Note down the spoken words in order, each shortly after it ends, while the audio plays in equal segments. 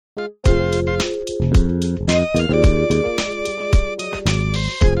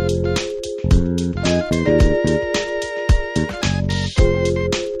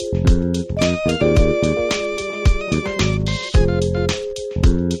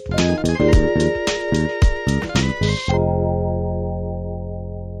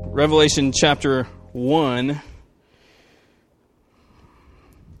Revelation chapter 1.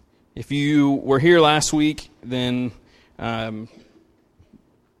 If you were here last week, then you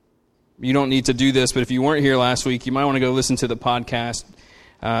don't need to do this, but if you weren't here last week, you might want to go listen to the podcast.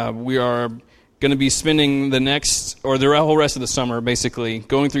 We are going to be spending the whole rest of the summer, basically,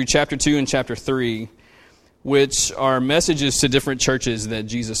 going through chapter 2 and chapter 3, which are messages to different churches that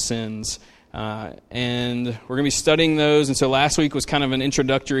Jesus sends. And we're going to be studying those. And so last week was kind of an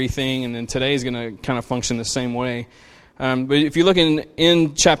introductory thing, and then today is going to kind of function the same way. But if you look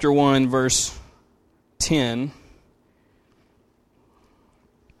in chapter 1, verse 10,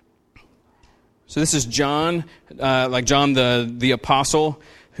 so this is John, like John the apostle,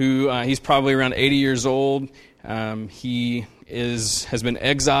 who he's probably around 80 years old. He has been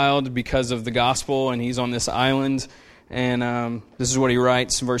exiled because of the gospel, and he's on this island. And this is what he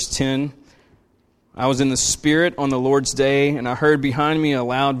writes, verse 10. I was in the Spirit on the Lord's day, and I heard behind me a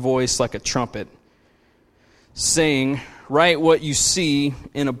loud voice like a trumpet, saying, write what you see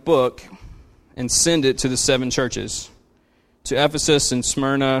in a book and send it to the 7 churches, to Ephesus and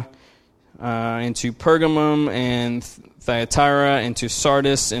Smyrna, and to Pergamum and Thyatira, and to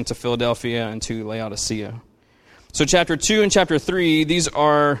Sardis, and to Philadelphia, and to Laodicea. So chapter 2 and chapter 3, these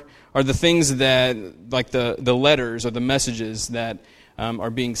are the things that, like the letters or the messages that are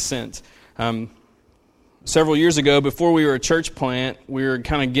being sent. Several years ago, before we were a church plant, we were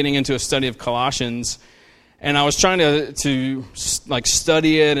kind of getting into a study of Colossians, and I was trying to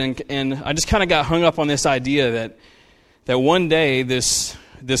study it, and I just kind of got hung up on this idea that one day this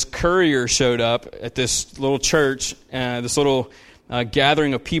courier showed up at this little church, this little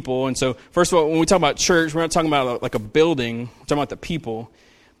gathering of people. And so, first of all, when we talk about church, we're not talking about like a building. We're talking about the people.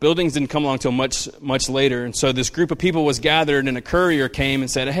 Buildings didn't come along until much later. And so this group of people was gathered, and a courier came and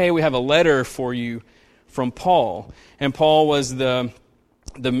said, hey, we have a letter for you from Paul. And Paul was the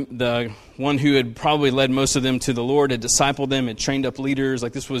one who had probably led most of them to the Lord, had discipled them, had trained up leaders.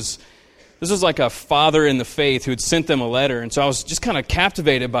 Like this was like a father in the faith who had sent them a letter. And so I was just kind of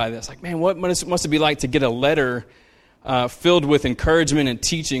captivated by this. Like, man, what must it be like to get a letter filled with encouragement and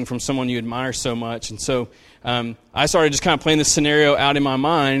teaching from someone you admire so much? And so I started just kind of playing this scenario out in my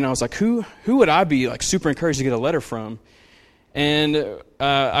mind. And I was like, who would I be like super encouraged to get a letter from? And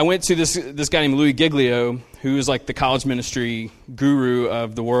I went to this guy named Louis Giglio, who was like the college ministry guru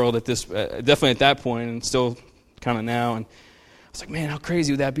of the world at this, definitely at that point, and still kind of now. And I was like, man, how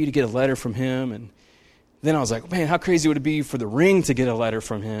crazy would that be to get a letter from him? And then I was like, man, how crazy would it be for the Ring to get a letter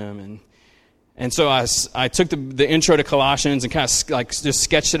from him? And so I took the intro to Colossians and kind of like just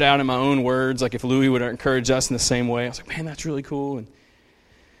sketched it out in my own words, like if Louis would encourage us in the same way. I was like, man, that's really cool. And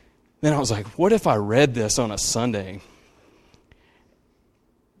then I was like, what if I read this on a Sunday?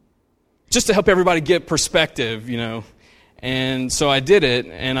 Just to help everybody get perspective, you know. And so I did it,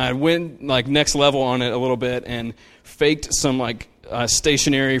 and I went like next level on it a little bit and faked some like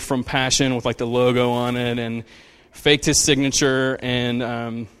stationery from Passion with like the logo on it, and faked his signature.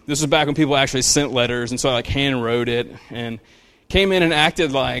 And this was back when people actually sent letters, and so I like hand wrote it and came in and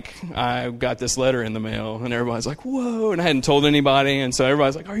acted like I got this letter in the mail. And everybody's like, whoa, and I hadn't told anybody, and so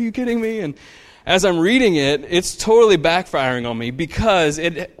everybody's like, are you kidding me? And as I'm reading it, it's totally backfiring on me because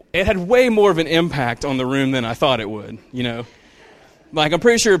it had way more of an impact on the room than I thought it would, you know. Like, I'm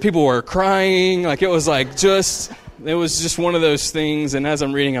pretty sure people were crying. Like, it was just one of those things. And as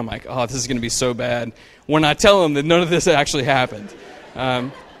I'm reading, I'm like, oh, this is going to be so bad when I tell them that none of this actually happened.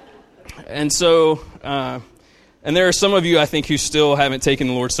 And there are some of you, I think, who still haven't taken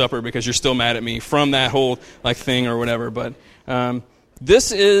the Lord's Supper because you're still mad at me from that whole, like, thing or whatever. But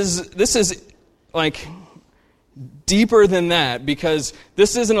this is like deeper than that, because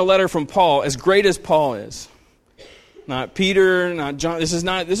this isn't a letter from Paul, as great as Paul is. Not Peter, not John. This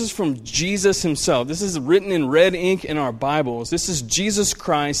is from Jesus himself. This is written in red ink in our Bibles. This is Jesus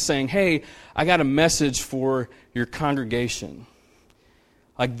Christ saying, hey, I got a message for your congregation.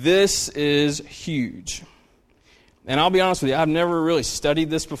 Like, this is huge. And I'll be honest with you, I've never really studied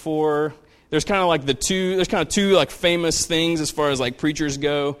this before. There's kind of two like famous things as far as like preachers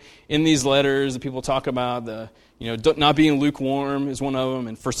go in these letters that people talk about. Not being lukewarm is one of them,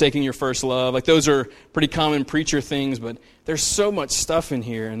 and forsaking your first love. Like, those are pretty common preacher things, but there's so much stuff in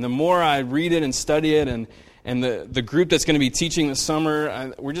here. And the more I read it and study it, and the group that's going to be teaching this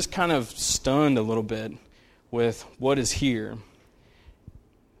summer, we're just kind of stunned a little bit with what is here.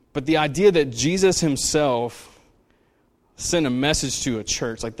 But the idea that Jesus himself send a message to a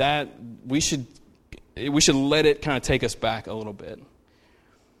church like that, we should let it kind of take us back a little bit.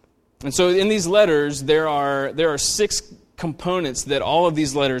 And so in these letters, there are 6 components that all of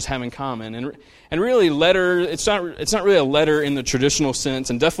these letters have in common. And really, it's not really a letter in the traditional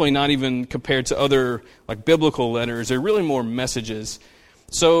sense, and definitely not even compared to other like biblical letters. They're really more messages.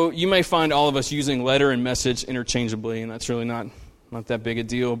 So you may find all of us using letter and message interchangeably, and that's really not that big a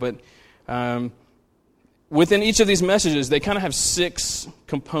deal. But within each of these messages, they kind of have 6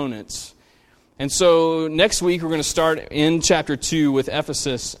 components. And so next week, we're going to start in chapter 2 with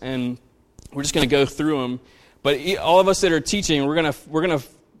Ephesus, and we're just going to go through them. But all of us that are teaching, we're going to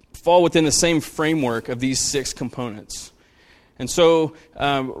fall within the same framework of these 6 components. And so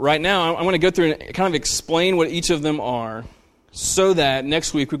right now, I'm going to go through and kind of explain what each of them are, so that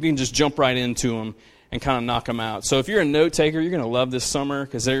next week we can just jump right into them and kind of knock them out. So if you're a note taker, you're going to love this summer,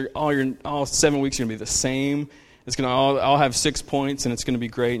 because all 7 weeks are going to be the same. It's going to all have 6 points, and it's going to be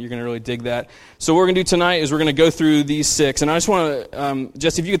great. And you're going to really dig that. So what we're going to do tonight is we're going to go through these 6. And I just want to,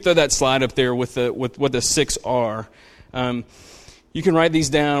 Jesse, if you could throw that slide up there with what the 6 are. You can write these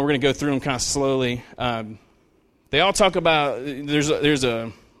down. We're going to go through them kind of slowly. They all talk about it's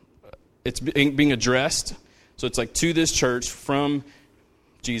being addressed. So it's like to this church from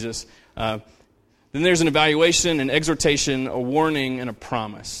Jesus. Then there's an evaluation, an exhortation, a warning, and a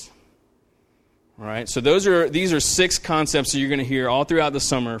promise. All right. So these are 6 concepts that you're going to hear all throughout the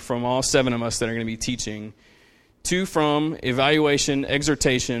summer from all 7 of us that are going to be teaching. To, from, evaluation,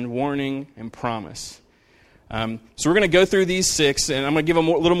 exhortation, warning, and promise. So we're going to go through these 6, and I'm going to give a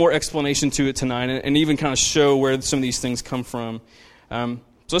little more explanation to it tonight, and even kind of show where some of these things come from. So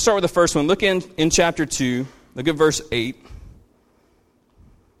let's start with the first one. Look in chapter 2. Look at verse 8.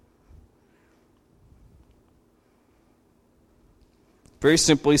 Very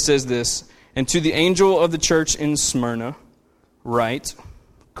simply says this: "And to the angel of the church in Smyrna, write,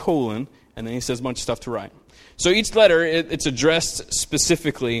 and then he says a bunch of stuff to write." So each letter, it's addressed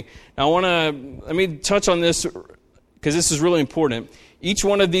specifically. Now let me touch on this, because this is really important. Each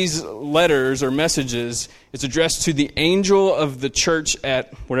one of these letters or messages is addressed to the angel of the church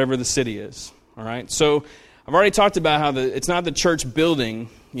at whatever the city is. All right. So I've already talked about how it's not the church building.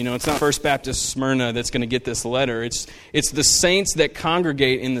 It's not First Baptist Smyrna that's going to get this letter. It's the saints that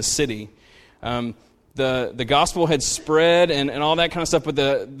congregate in the city. The gospel had spread and all that kind of stuff, but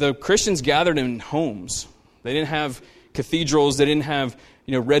the Christians gathered in homes. They didn't have cathedrals. They didn't have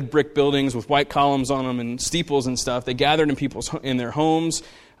red brick buildings with white columns on them and steeples and stuff. They gathered in their homes,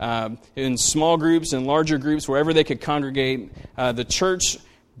 in small groups and larger groups, wherever they could congregate. The church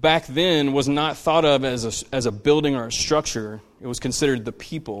back then was not thought of as a building or a structure. It was considered the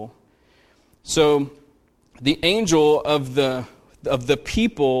people. So the angel of the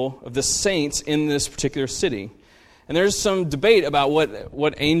people, of the saints in this particular city. And there's some debate about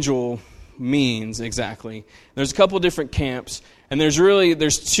what angel means exactly. There's a couple of different camps, and there's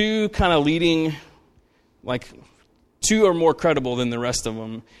 2 kind of leading, like 2 are more credible than the rest of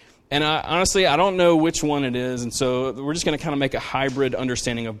them. And honestly, I don't know which one it is, and so we're just going to kind of make a hybrid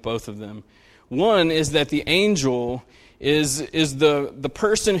understanding of both of them. One is that the angel is the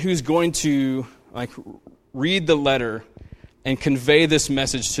person who's going to read the letter and convey this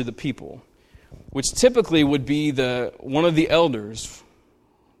message to the people, which typically would be one of the elders,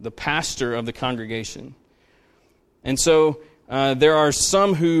 the pastor of the congregation. And so there are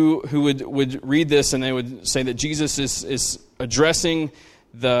some who would read this and they would say that Jesus is addressing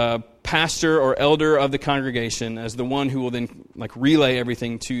the pastor or elder of the congregation as the one who will then relay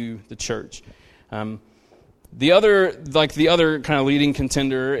everything to the church. The other kind of leading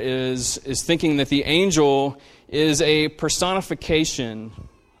contender is thinking that the angel is a personification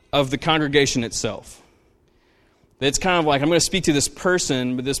of the congregation itself. It's kind of like, I'm going to speak to this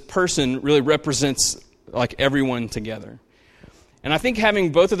person, but this person really represents everyone together. And I think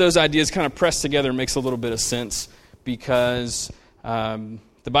having both of those ideas kind of pressed together makes a little bit of sense, because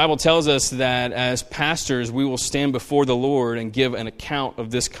the Bible tells us that as pastors, we will stand before the Lord and give an account of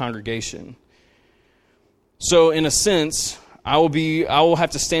this congregation. So in a sense, I will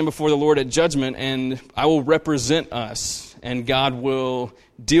have to stand before the Lord at judgment, and I will represent us, and God will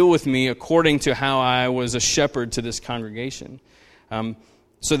deal with me according to how I was a shepherd to this congregation.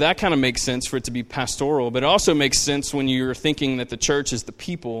 So that kind of makes sense for it to be pastoral, but it also makes sense when you're thinking that the church is the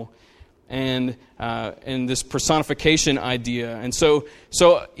people and this personification idea. And so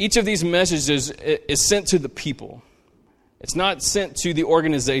each of these messages is sent to the people. It's not sent to the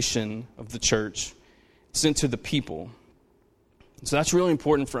organization of the church. It's sent to the people. So that's really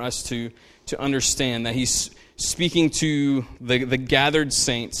important for us to understand, that he's speaking to the gathered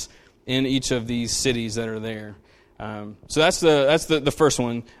saints in each of these cities that are there. So that's the first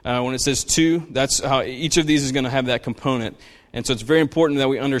one. When it says 2, that's how each of these is going to have that component. And so it's very important that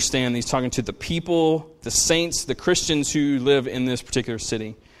we understand that he's talking to the people, the saints, the Christians who live in this particular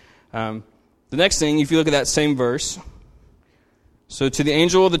city. The next thing, if you look at that same verse, so to the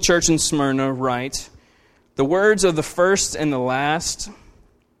angel of the church in Smyrna write, the words of the first and the last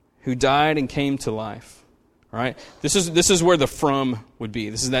who died and came to life. All right? This is where the from would be.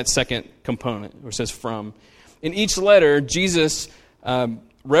 This is that second component where it says from. In each letter, Jesus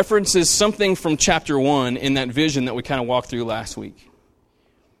references something from chapter 1 in that vision that we kind of walked through last week.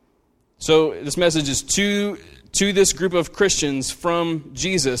 So this message is to this group of Christians from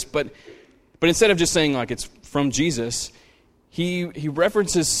Jesus, but instead of just saying like it's from Jesus, he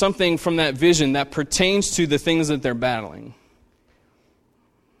references something from that vision that pertains to the things that they're battling.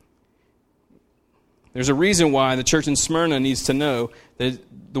 There's a reason why the church in Smyrna needs to know that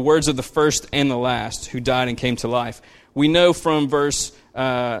the words of the first and the last who died and came to life. We know from verse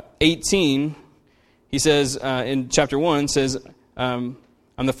 18, he says in chapter 1, says, I'm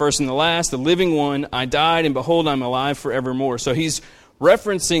the first and the last, the living one. I died, and behold, I'm alive forevermore. So he's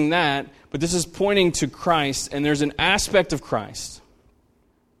referencing that, but this is pointing to Christ, and there's an aspect of Christ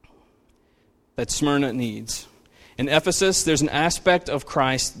that Smyrna needs. In Ephesus, there's an aspect of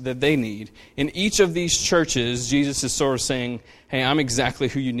Christ that they need. In each of these churches, Jesus is sort of saying, hey, I'm exactly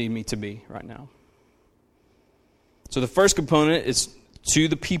who you need me to be right now. So the first component is to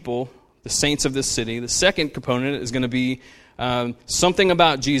the people, the saints of this city. The second component is going to be something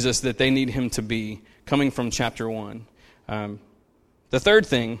about Jesus that they need him to be, coming from chapter 1. The third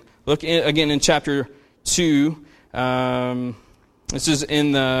thing, look again in chapter 2. This is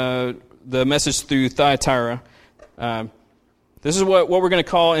in the message through Thyatira. This is what we're going to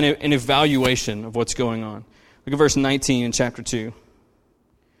call an evaluation of what's going on. Look at verse 19 in chapter 2.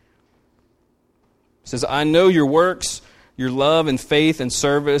 It says, I know your works, your love and faith and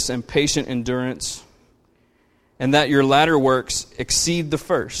service and patient endurance, and that your latter works exceed the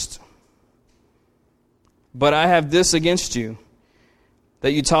first. But I have this against you,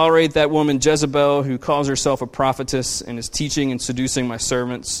 that you tolerate that woman Jezebel, who calls herself a prophetess and is teaching and seducing my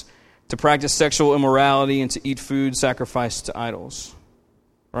servants to practice sexual immorality and to eat food sacrificed to idols.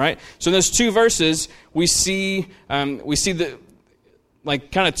 All right? So in those two verses, we see the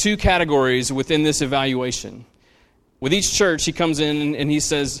like kind of two categories within this evaluation. With each church, he comes in and he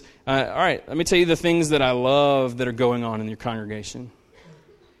says, all right, let me tell you the things that I love that are going on in your congregation.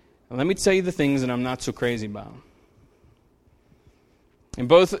 And let me tell you the things that I'm not so crazy about.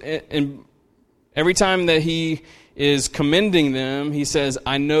 And every time that he is commending them, he says,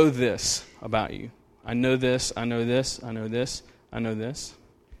 I know this about you. I know this, I know this, I know this, I know this.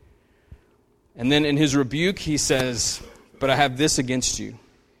 And then in his rebuke, he says, but I have this against you.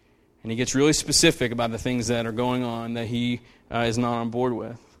 And he gets really specific about the things that are going on that he is not on board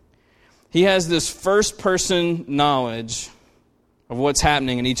with. He has this first-person knowledge of what's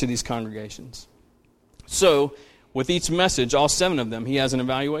happening in each of these congregations. So, with each message, all 7 of them, he has an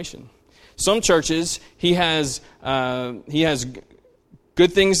evaluation. Some churches, he has good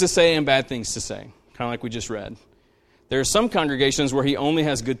things to say and bad things to say, kind of like we just read. There are some congregations where he only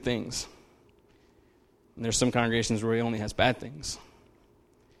has good things. And there's some congregations where he only has bad things.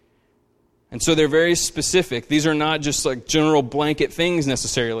 And so they're very specific. These are not just like general blanket things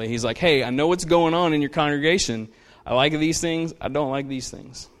necessarily. He's like, hey, I know what's going on in your congregation. I like these things. I don't like these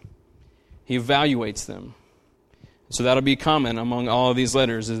things. He evaluates them. So that'll be common among all of these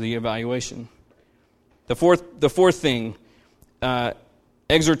letters is the evaluation. The fourth thing,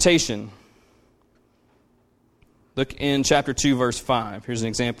 exhortation. Look in chapter 2, verse 5. Here's an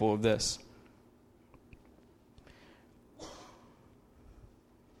example of this.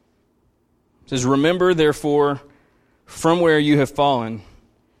 It says, remember, therefore, from where you have fallen,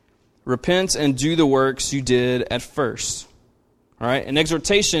 repent and do the works you did at first. All right? An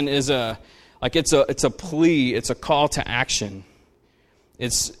exhortation is it's a plea, it's a call to action.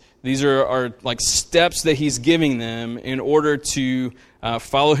 These are like steps that he's giving them in order to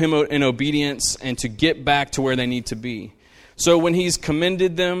follow him in obedience and to get back to where they need to be. So when he's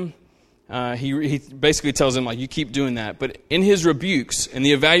commended them, he basically tells them, like, you keep doing that. But in his rebukes, in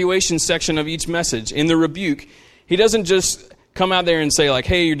the evaluation section of each message, in the rebuke, he doesn't just come out there and say, like,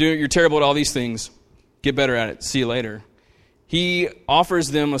 hey, you're terrible at all these things. Get better at it. See you later. He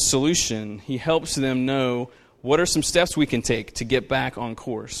offers them a solution. He helps them know what are some steps we can take to get back on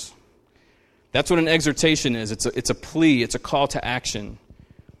course. That's what an exhortation is. It's a plea. It's a call to action.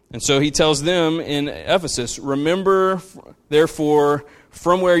 And so he tells them in Ephesus, remember, therefore,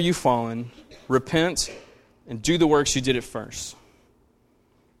 from where you've fallen, repent, and do the works you did at first.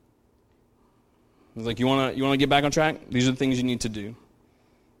 He's like, you want to get back on track? These are the things you need to do.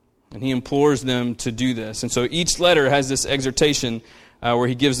 And he implores them to do this. And so each letter has this exhortation where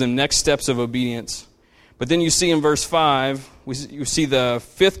he gives them next steps of obedience. But then you see in verse 5, you see the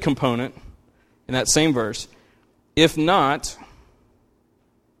fifth component in that same verse. If not,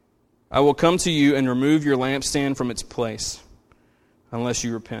 I will come to you and remove your lampstand from its place, unless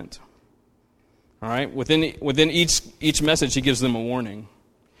you repent. All right? Within each message, he gives them a warning.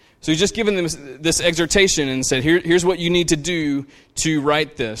 So he's just given them this exhortation and said, here's what you need to do to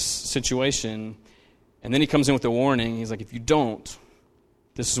right this situation. And then he comes in with a warning. He's like, if you don't,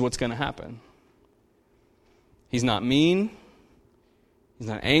 this is what's going to happen. He's not mean. He's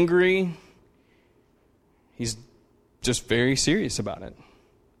not angry. He's just very serious about it.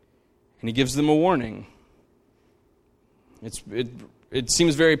 And he gives them a warning. It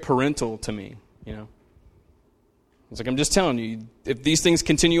seems very parental to me, you know. It's like, I'm just telling you, if these things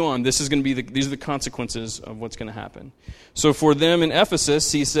continue on, this is going to be these are the consequences of what's going to happen. So for them in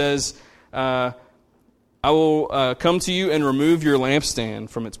Ephesus, he says, I will come to you and remove your lampstand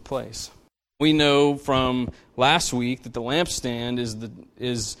from its place. We know from last week that the lampstand the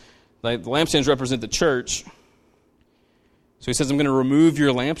lampstands represent the church. So he says, I'm going to remove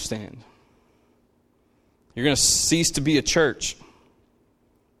your lampstand. You're going to cease to be a church.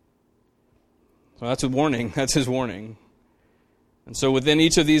 So that's a warning. That's his warning. And so within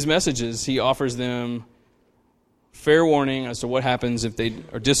each of these messages, he offers them fair warning as to what happens if they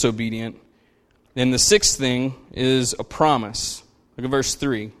are disobedient. And the sixth thing is a promise. Look at verse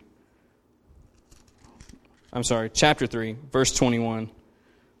 3. Chapter 3, verse 21.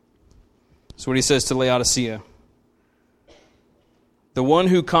 That's what he says to Laodicea. The one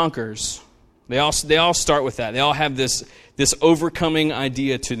who conquers. They all start with that. They all have this overcoming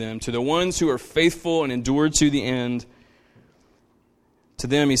idea to them. To the ones who are faithful and endure to the end, to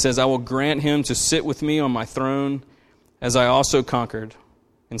them he says, I will grant him to sit with me on my throne, as I also conquered,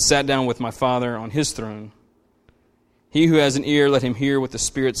 and sat down with my Father on his throne. He who has an ear, let him hear what the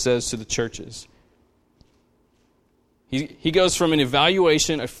Spirit says to the churches. He goes from an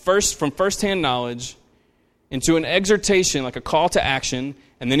evaluation from first-hand knowledge into an exhortation, like a call to action,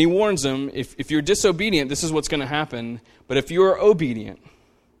 and then he warns them, if you're disobedient, this is what's going to happen. But if you are obedient,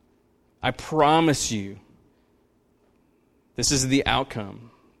 I promise you, this is the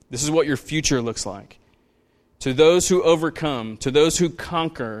outcome. This is what your future looks like. To those who overcome, to those who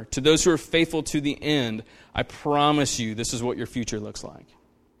conquer, to those who are faithful to the end, I promise you, this is what your future looks like.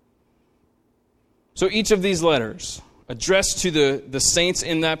 So each of these letters, addressed to the saints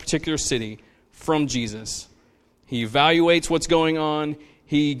in that particular city from Jesus. He evaluates what's going on.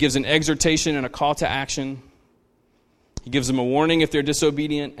 He gives an exhortation and a call to action. He gives them a warning if they're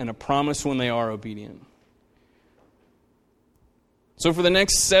disobedient and a promise when they are obedient. So for the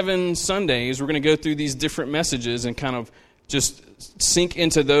next 7 Sundays, we're going to go through these different messages and kind of just sink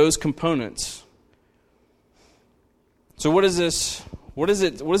into those components. So what does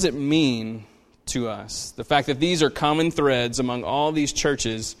it mean to us? The fact that these are common threads among all these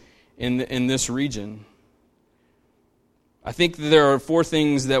churches in this region. I think there are 4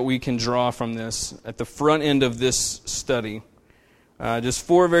 things that we can draw from this at the front end of this study. Just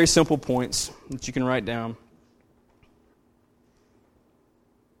 4 very simple points that you can write down.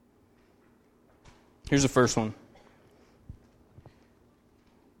 Here's the first one.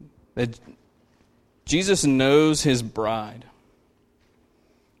 That Jesus knows his bride.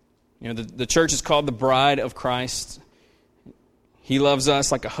 You know, the church is called the bride of Christ. He loves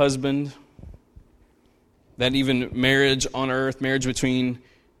us like a husband. That even marriage on earth, marriage between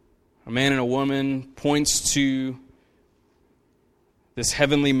a man and a woman, points to this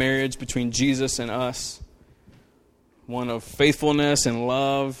heavenly marriage between Jesus and us. One of faithfulness and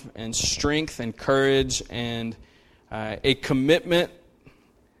love and strength and courage and a commitment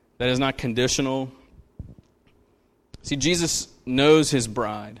that is not conditional. See, Jesus knows his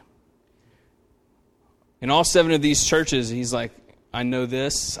bride. In all 7 of these churches, he's like, I know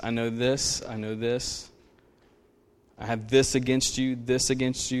this, I know this, I know this. I have this against you, this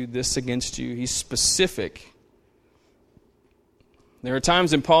against you, this against you. He's specific. There are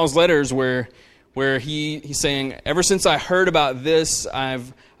times in Paul's letters where he's saying, ever since I heard about this,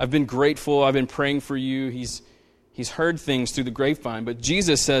 I've been grateful, I've been praying for you. He's heard things through the grapevine. But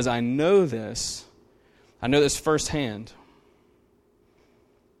Jesus says, I know this firsthand.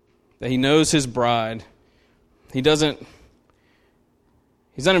 That he knows his bride. He's not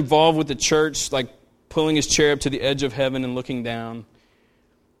involved with the church like pulling his chair up to the edge of heaven and looking down.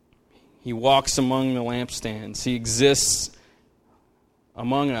 He walks among the lampstands. He exists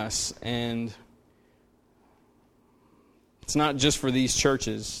among us. And it's not just for these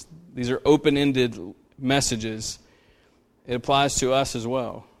churches. These are open-ended messages. It applies to us as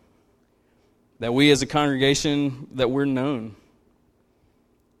well. that we as a congregation, that we're known.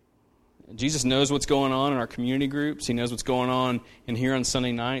 Jesus knows what's going on in our community groups. He knows what's going on in here on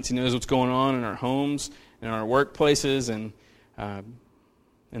Sunday nights. He knows what's going on in our homes, in our workplaces, and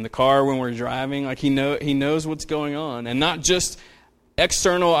in the car when we're driving. Like he knows what's going on. And not just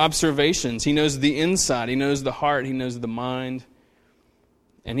external observations. He knows the inside. He knows the heart. He knows the mind.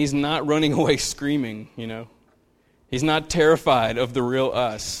 And he's not running away screaming, He's not terrified of the real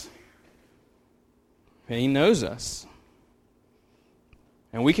us. And he knows us.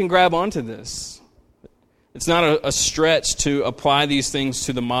 And we can grab onto this. It's not a stretch to apply these things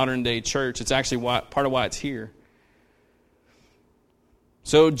to the modern day church. It's actually part of why it's here.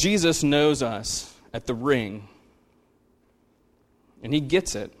 So Jesus knows us at the ring. And he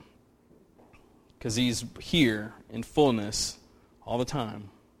gets it. Because he's here in fullness all the time.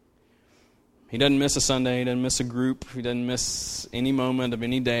 He doesn't miss a Sunday. He doesn't miss a group. He doesn't miss any moment of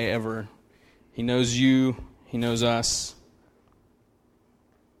any day ever. He knows you. He knows us.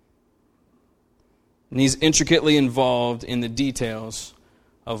 And he's intricately involved in the details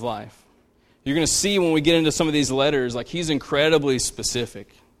of life. You're going to see when we get into some of these letters, like he's incredibly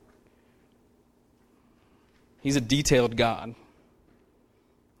specific. He's a detailed God.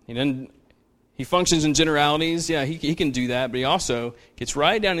 He functions in generalities. Yeah, he can do that, but he also gets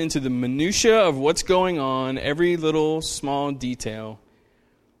right down into the minutia of what's going on, every little small detail,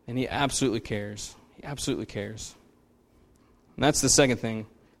 and he absolutely cares. He absolutely cares. And that's the second thing.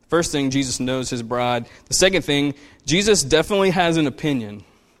 First thing, Jesus knows his bride. The second thing, Jesus definitely has an opinion.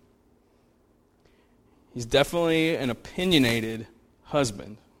 He's definitely an opinionated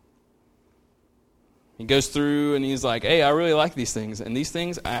husband. He goes through and he's like, hey, I really like these things. And these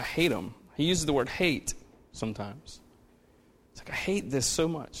things, I hate them. He uses the word hate sometimes. It's like, I hate this so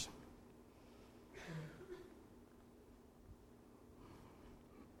much.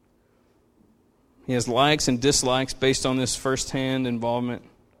 He has likes and dislikes based on this firsthand involvement.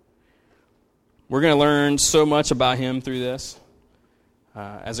 We're going to learn so much about him through this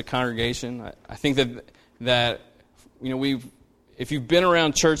as a congregation. I think that if you've been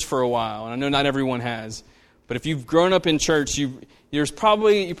around church for a while, and I know not everyone has, but if you've grown up in church, you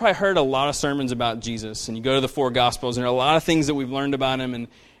probably heard a lot of sermons about Jesus, and you go to the four Gospels, and there are a lot of things that we've learned about him, and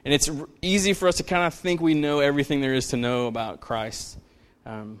it's easy for us to kind of think we know everything there is to know about Christ.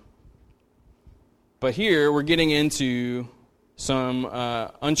 But here we're getting into some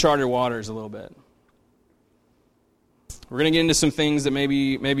uncharted waters a little bit. We're going to get into some things that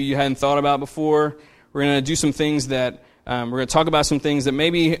maybe you hadn't thought about before. We're going to do some things that, we're going to talk about some things that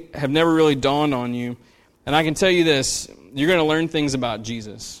maybe have never really dawned on you. And I can tell you this, you're going to learn things about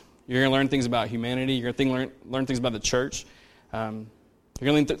Jesus. You're going to learn things about humanity. You're going to learn things about the church. You're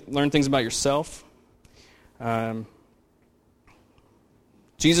going to learn things about yourself.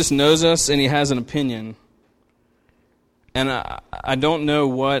 Jesus knows us and he has an opinion. And I don't know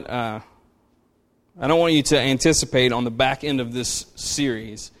what... I don't want you to anticipate on the back end of this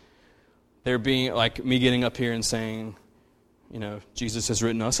series there being like me getting up here and saying, Jesus has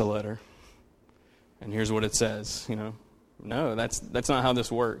written us a letter, and here's what it says. No, that's not how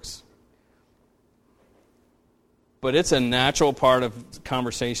this works. But it's a natural part of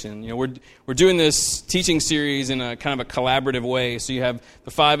conversation. We're doing this teaching series in a kind of a collaborative way. So you have the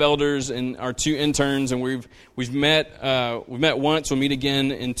 5 elders and our 2 interns, and we've met once. We'll meet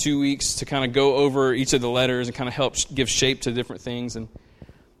again in 2 weeks to kind of go over each of the letters and kind of help give shape to different things. And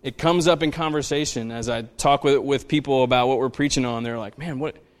it comes up in conversation as I talk with people about what we're preaching on. They're like, "Man,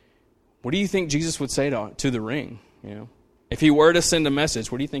 what do you think Jesus would say to the ring? If he were to send a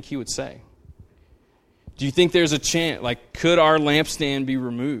message, what do you think he would say? Do you think there's a chance, could our lampstand be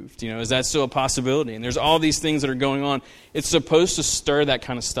removed? Is that still a possibility?" And there's all these things that are going on. It's supposed to stir that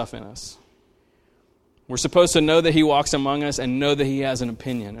kind of stuff in us. We're supposed to know that he walks among us and know that he has an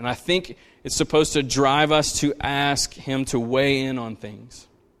opinion. And I think it's supposed to drive us to ask him to weigh in on things.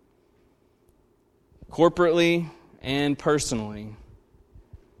 Corporately and personally.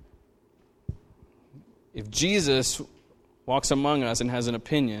 If Jesus walks among us and has an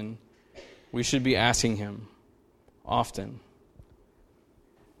opinion, we should be asking him often.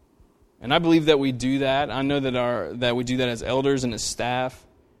 And I believe that we do that. I know that we do that as elders and as staff.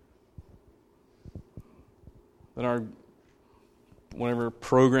 That our whatever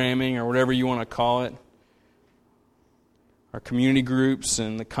programming or whatever you want to call it, our community groups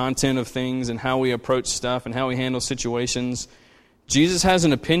and the content of things and how we approach stuff and how we handle situations, Jesus has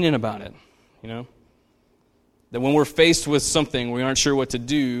an opinion about it, That when we're faced with something we aren't sure what to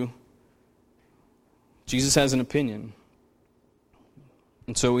do, Jesus has an opinion.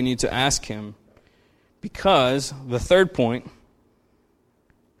 And so we need to ask him, because the third point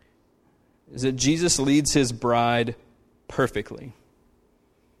is that Jesus leads his bride perfectly.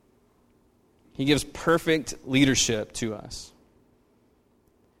 He gives perfect leadership to us.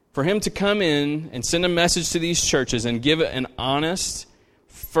 For him to come in and send a message to these churches and give an honest,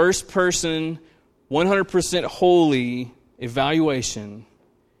 first-person, 100% holy evaluation,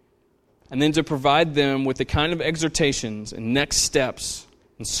 and then to provide them with the kind of exhortations and next steps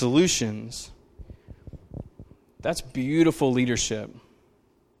and solutions, that's beautiful leadership.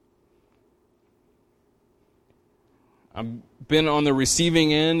 I've been on the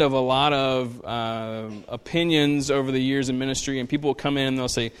receiving end of a lot of opinions over the years in ministry, and people will come in and they'll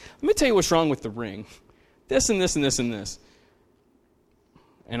say, let me tell you what's wrong with the ring. This and this and this and this.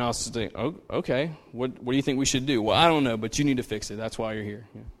 And I'll say, oh, okay, what do you think we should do? Well, I don't know, but you need to fix it. That's why you're here.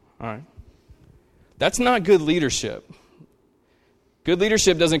 Yeah. All right. That's not good leadership. Good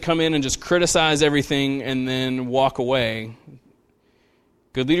leadership doesn't come in and just criticize everything and then walk away.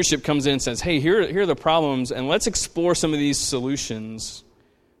 Good leadership comes in and says, hey, here are the problems, and let's explore some of these solutions.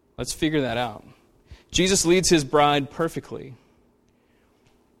 Let's figure that out. Jesus leads his bride perfectly.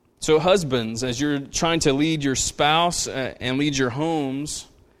 So husbands, as you're trying to lead your spouse and lead your homes,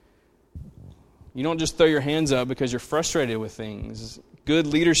 you don't just throw your hands up because you're frustrated with things. Good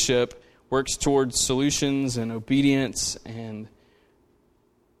leadership works towards solutions and obedience, and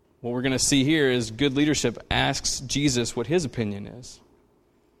what we're going to see here is good leadership asks Jesus what his opinion is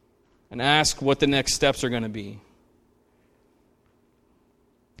and ask what the next steps are going to be.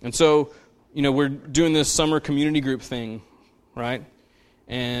 And so, we're doing this summer community group thing, right?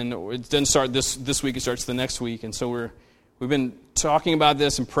 And it doesn't start this week, it starts the next week. And so we've been talking about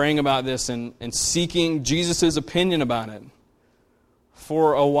this and praying about this and seeking Jesus' opinion about it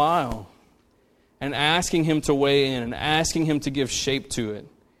for a while. And asking him to weigh in and asking him to give shape to it.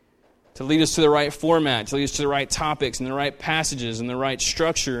 To lead us to the right format, to lead us to the right topics and the right passages and the right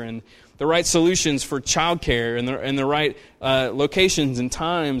structure and the right solutions for childcare and the right locations and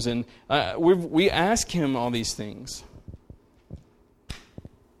times. And we ask him all these things.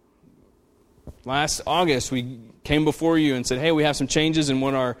 Last August, we came before you and said, hey, we have some changes in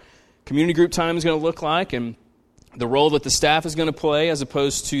what our community group time is going to look like and the role that the staff is going to play as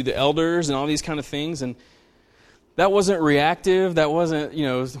opposed to the elders and all these kind of things. And that wasn't reactive. That wasn't,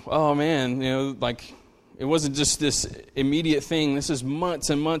 oh man, it wasn't just this immediate thing. This is months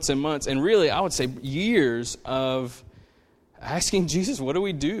and months and months. And really, I would say years of asking Jesus, what do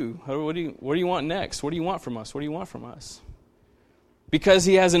we do? What do you want next? What do you want from us? What do you want from us? Because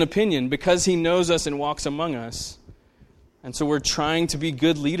he has an opinion, because he knows us and walks among us. And so we're trying to be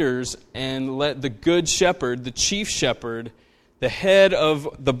good leaders and let the good shepherd, the chief shepherd, the head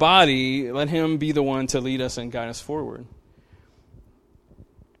of the body, let him be the one to lead us and guide us forward.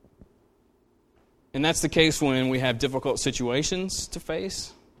 And that's the case when we have difficult situations to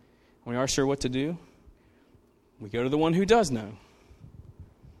face. We aren't sure what to do. We go to the one who does know.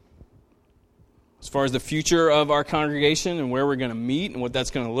 As far as the future of our congregation and where we're going to meet and what that's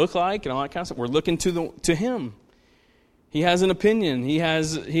going to look like and all that kind of stuff, we're looking to him. He has an opinion. He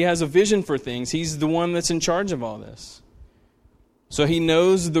has a vision for things. He's the one that's in charge of all this. So he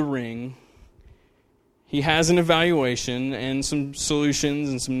knows the ring. He has an evaluation and some solutions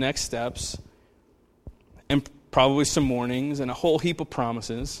and some next steps and probably some warnings and a whole heap of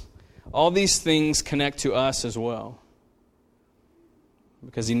promises. All these things connect to us as well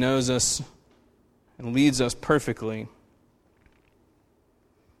because he knows us and leads us perfectly.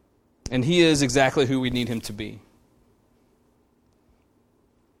 And he is exactly who we need him to be.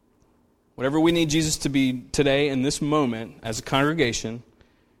 Whatever we need Jesus to be today in this moment as a congregation,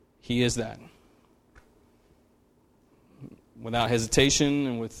 he is that. Without hesitation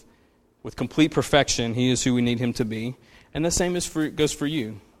and with complete perfection, he is who we need him to be. And the same goes for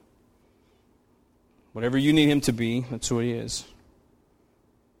you. Whatever you need him to be, that's who he is.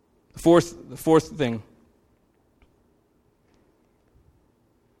 The fourth thing.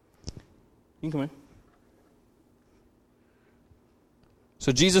 You can come in.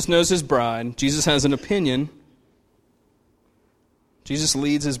 So Jesus knows his bride. Jesus has an opinion. Jesus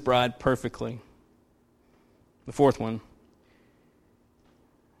leads his bride perfectly. The fourth one.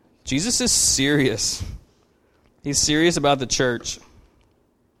 Jesus is serious. He's serious about the church.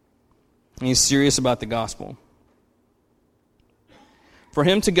 And he's serious about the gospel. For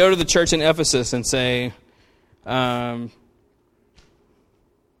him to go to the church in Ephesus and say,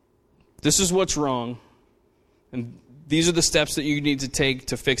 this is what's wrong, and these are the steps that you need to take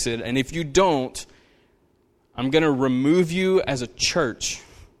to fix it. And if you don't, I'm going to remove you as a church.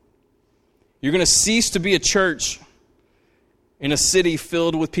 You're going to cease to be a church in a city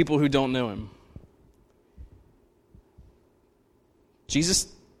filled with people who don't know him. Jesus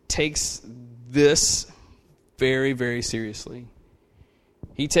takes this very, very seriously.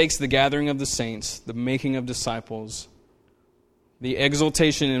 He takes the gathering of the saints, the making of disciples, the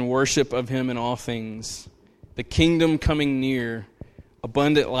exaltation and worship of Him in all things, the kingdom coming near,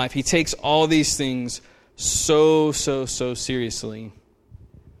 abundant life. He takes all these things so seriously.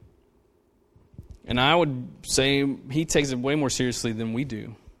 And I would say He takes it way more seriously than we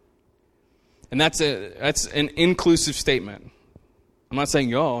do. And that's an inclusive statement. I'm not saying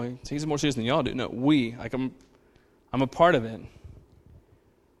y'all. He takes it more seriously than y'all do. No, we. Like I'm a part of it.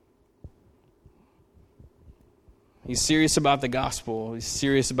 He's serious about the gospel. He's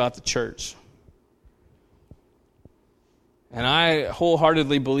serious about the church. And I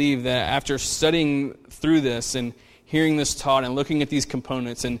wholeheartedly believe that after studying through this and hearing this taught and looking at these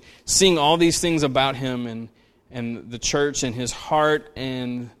components and seeing all these things about Him and the church and His heart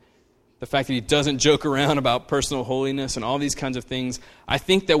and the fact that He doesn't joke around about personal holiness and all these kinds of things, I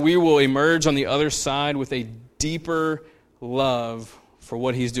think that we will emerge on the other side with a deeper love for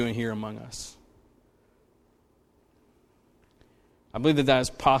what He's doing here among us. I believe that is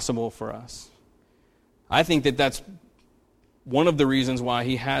possible for us. I think that that's one of the reasons why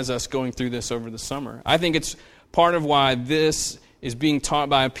He has us going through this over the summer. I think it's part of why this is being taught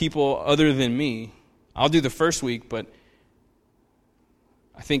by people other than me. I'll do the first week, but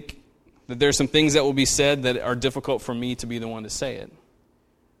I think that there's some things that will be said that are difficult for me to be the one to say it.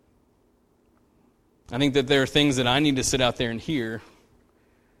 I think that there are things that I need to sit out there and hear.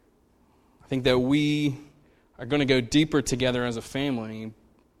 I think that we are going to go deeper together as a family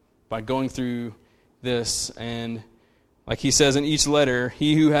by going through this. And like he says in each letter,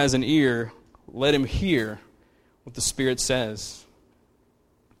 he who has an ear, let him hear what the Spirit says.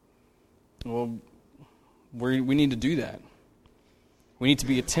 Well, we need to do that. We need to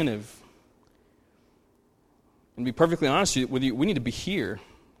be attentive. And to be perfectly honest with you, we need to be here,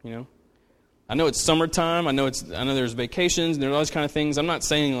 you know. I know it's summertime. I know there's vacations and there's all these kind of things. I'm not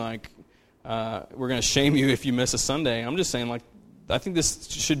saying like we're going to shame you if you miss a Sunday. I'm just saying like I think this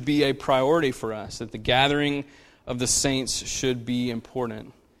should be a priority for us, that the gathering of the saints should be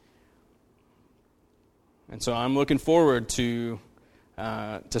important. And so I'm looking forward to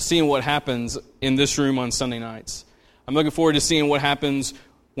seeing what happens in this room on Sunday nights. I'm looking forward to seeing what happens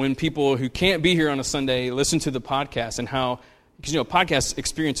when people who can't be here on a Sunday listen to the podcast, and how, because podcast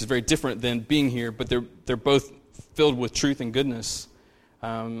experience is very different than being here, but they're both filled with truth and goodness.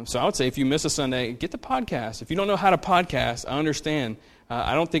 So I would say if you miss a Sunday, get the podcast. If you don't know how to podcast, I understand.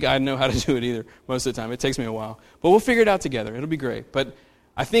 I don't think I know how to do it either most of the time. It takes me a while. But we'll figure it out together. It'll be great. But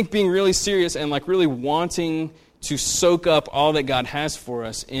I think being really serious and like really wanting to soak up all that God has for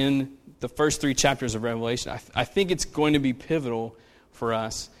us in the first 3 chapters of Revelation, I think it's going to be pivotal for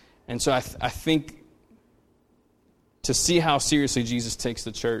us. And so I think to see how seriously Jesus takes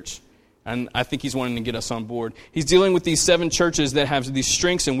the church, and I think He's wanting to get us on board. He's dealing with these 7 churches that have these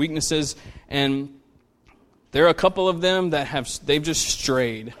strengths and weaknesses, and there are a couple of them that they've just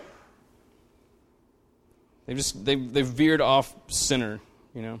strayed. They've veered off center,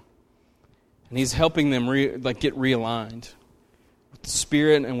 and He's helping them get realigned with the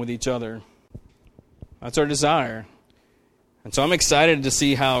Spirit and with each other. That's our desire. And so I'm excited to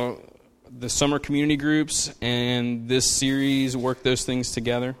see how the summer community groups and this series work those things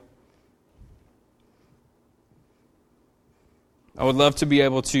together. I would love to be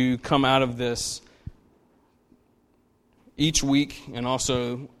able to come out of this each week and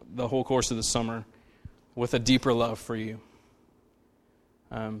also the whole course of the summer with a deeper love for you,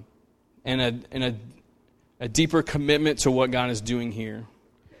 and a deeper commitment to what God is doing here.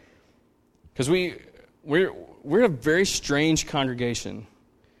 Because we're a very strange congregation,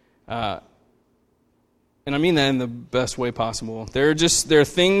 and I mean that in the best way possible. There are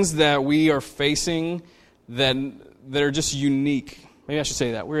things that we are facing that are just unique. Maybe I should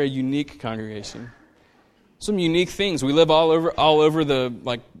say that we're a unique congregation. Some unique things. We live all over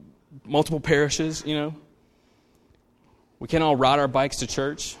the multiple parishes. We can't all ride our bikes to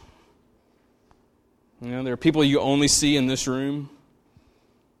church. There are people you only see in this room.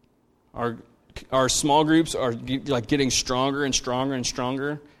 Our small groups are getting stronger and stronger and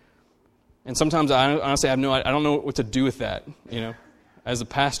stronger. And sometimes I honestly I don't know what to do with that. As a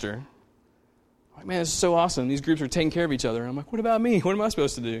pastor. Man, this is so awesome. These groups are taking care of each other. I'm like, what about me? What am I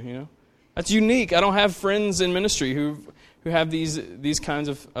supposed to do? That's unique. I don't have friends in ministry who have these kinds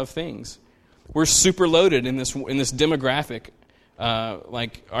of things. We're super loaded in this demographic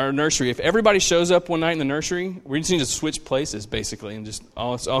like our nursery. If everybody shows up one night in the nursery, we just need to switch places basically and just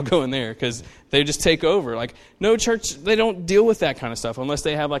all go in there because they just take over. Like no church, they don't deal with that kind of stuff unless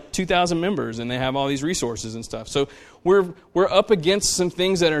they have like 2,000 members and they have all these resources and stuff. So we're up against some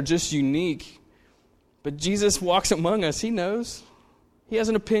things that are just unique. But Jesus walks among us. He knows. He has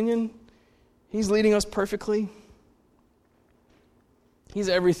an opinion. He's leading us perfectly. He's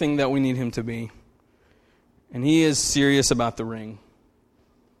everything that we need him to be. And he is serious about the ring.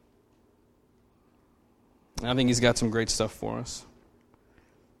 I think he's got some great stuff for us.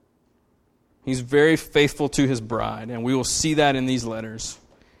 He's very faithful to his bride, and we will see that in these letters.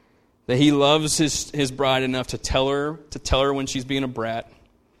 That he loves his bride enough to tell her when she's being a brat,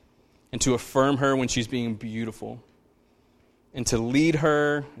 and to affirm her when she's being beautiful, and to lead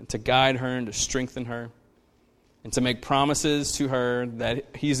her, and to guide her, and to strengthen her, and to make promises to her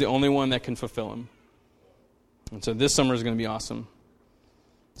that he's the only one that can fulfill them. And so this summer is going to be awesome.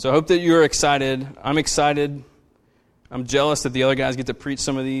 So I hope that you're excited. I'm excited. I'm jealous that the other guys get to preach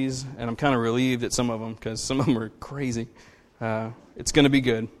some of these, and I'm kind of relieved at some of them because some of them are crazy. It's going to be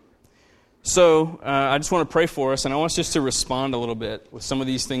good. So I just want to pray for us, and I want us just to respond a little bit with some of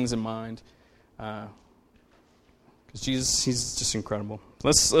these things in mind. Because Jesus, he's just incredible.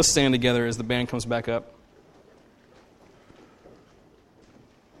 Let's stand together as the band comes back up.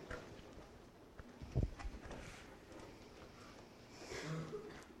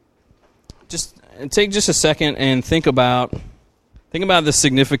 Take just a second and think about the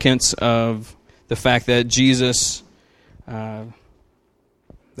significance of the fact that Jesus, that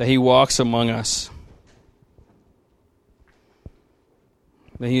he walks among us,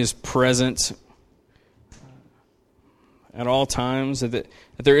 that he is present at all times, that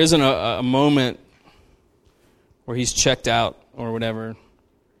there isn't a moment where he's checked out or whatever.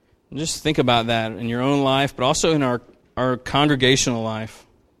 And just think about that in your own life, but also in our congregational life.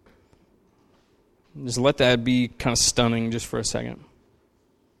 Just let that be kind of stunning just for a second.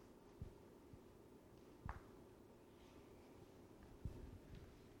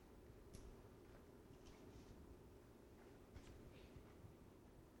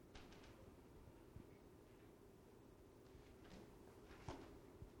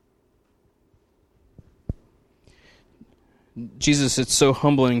 Jesus, it's so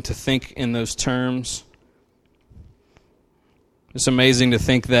humbling to think in those terms. It's amazing to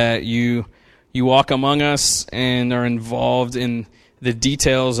think that you walk among us and are involved in the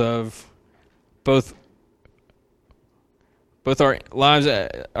details of both our lives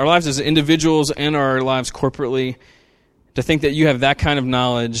as individuals and our lives corporately. To think that you have that kind of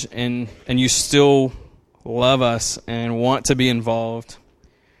knowledge and you still love us and want to be involved,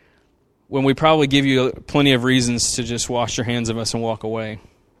 when we probably give you plenty of reasons to just wash your hands of us and walk away.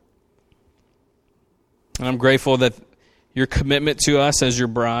 And I'm grateful that your commitment to us as your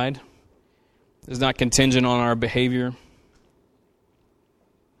bride is not contingent on our behavior.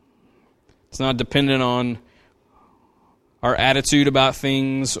 It's not dependent on our attitude about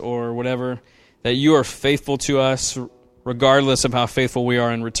things or whatever. That you are faithful to us regardless of how faithful we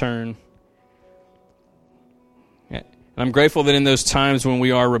are in return. And I'm grateful that in those times when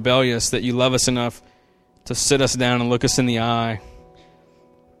we are rebellious, that you love us enough to sit us down and look us in the eye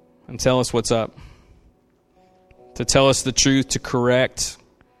and tell us what's up. To tell us the truth, to correct,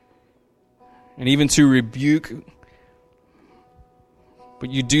 and even to rebuke.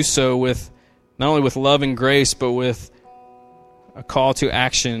 But you do so with not only with love and grace, but with a call to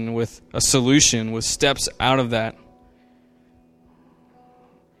action, with a solution, with steps out of that.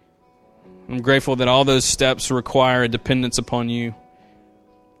 I'm grateful that all those steps require a dependence upon you.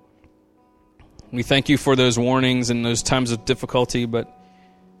 We thank you for those warnings and those times of difficulty, but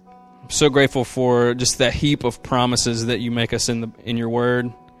I'm so grateful for just that heap of promises that you make us in your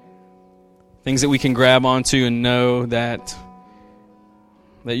word. Things that we can grab onto and know that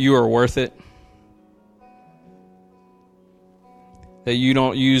you are worth it. That you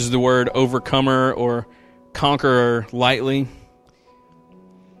don't use the word overcomer or conqueror lightly.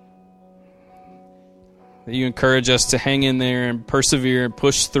 That you encourage us to hang in there and persevere and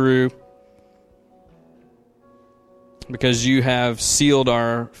push through. Because you have sealed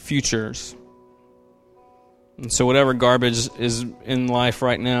our futures. And so whatever garbage is in life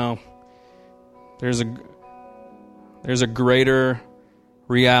right now, there's a greater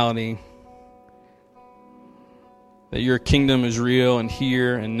reality that your kingdom is real and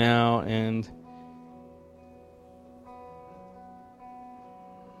here and now, and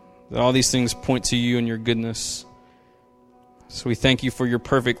that all these things point to you and your goodness. So we thank you for your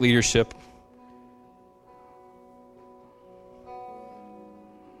perfect leadership.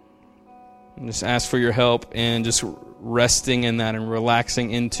 And just ask for your help and just resting in that and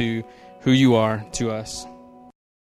relaxing into who you are to us.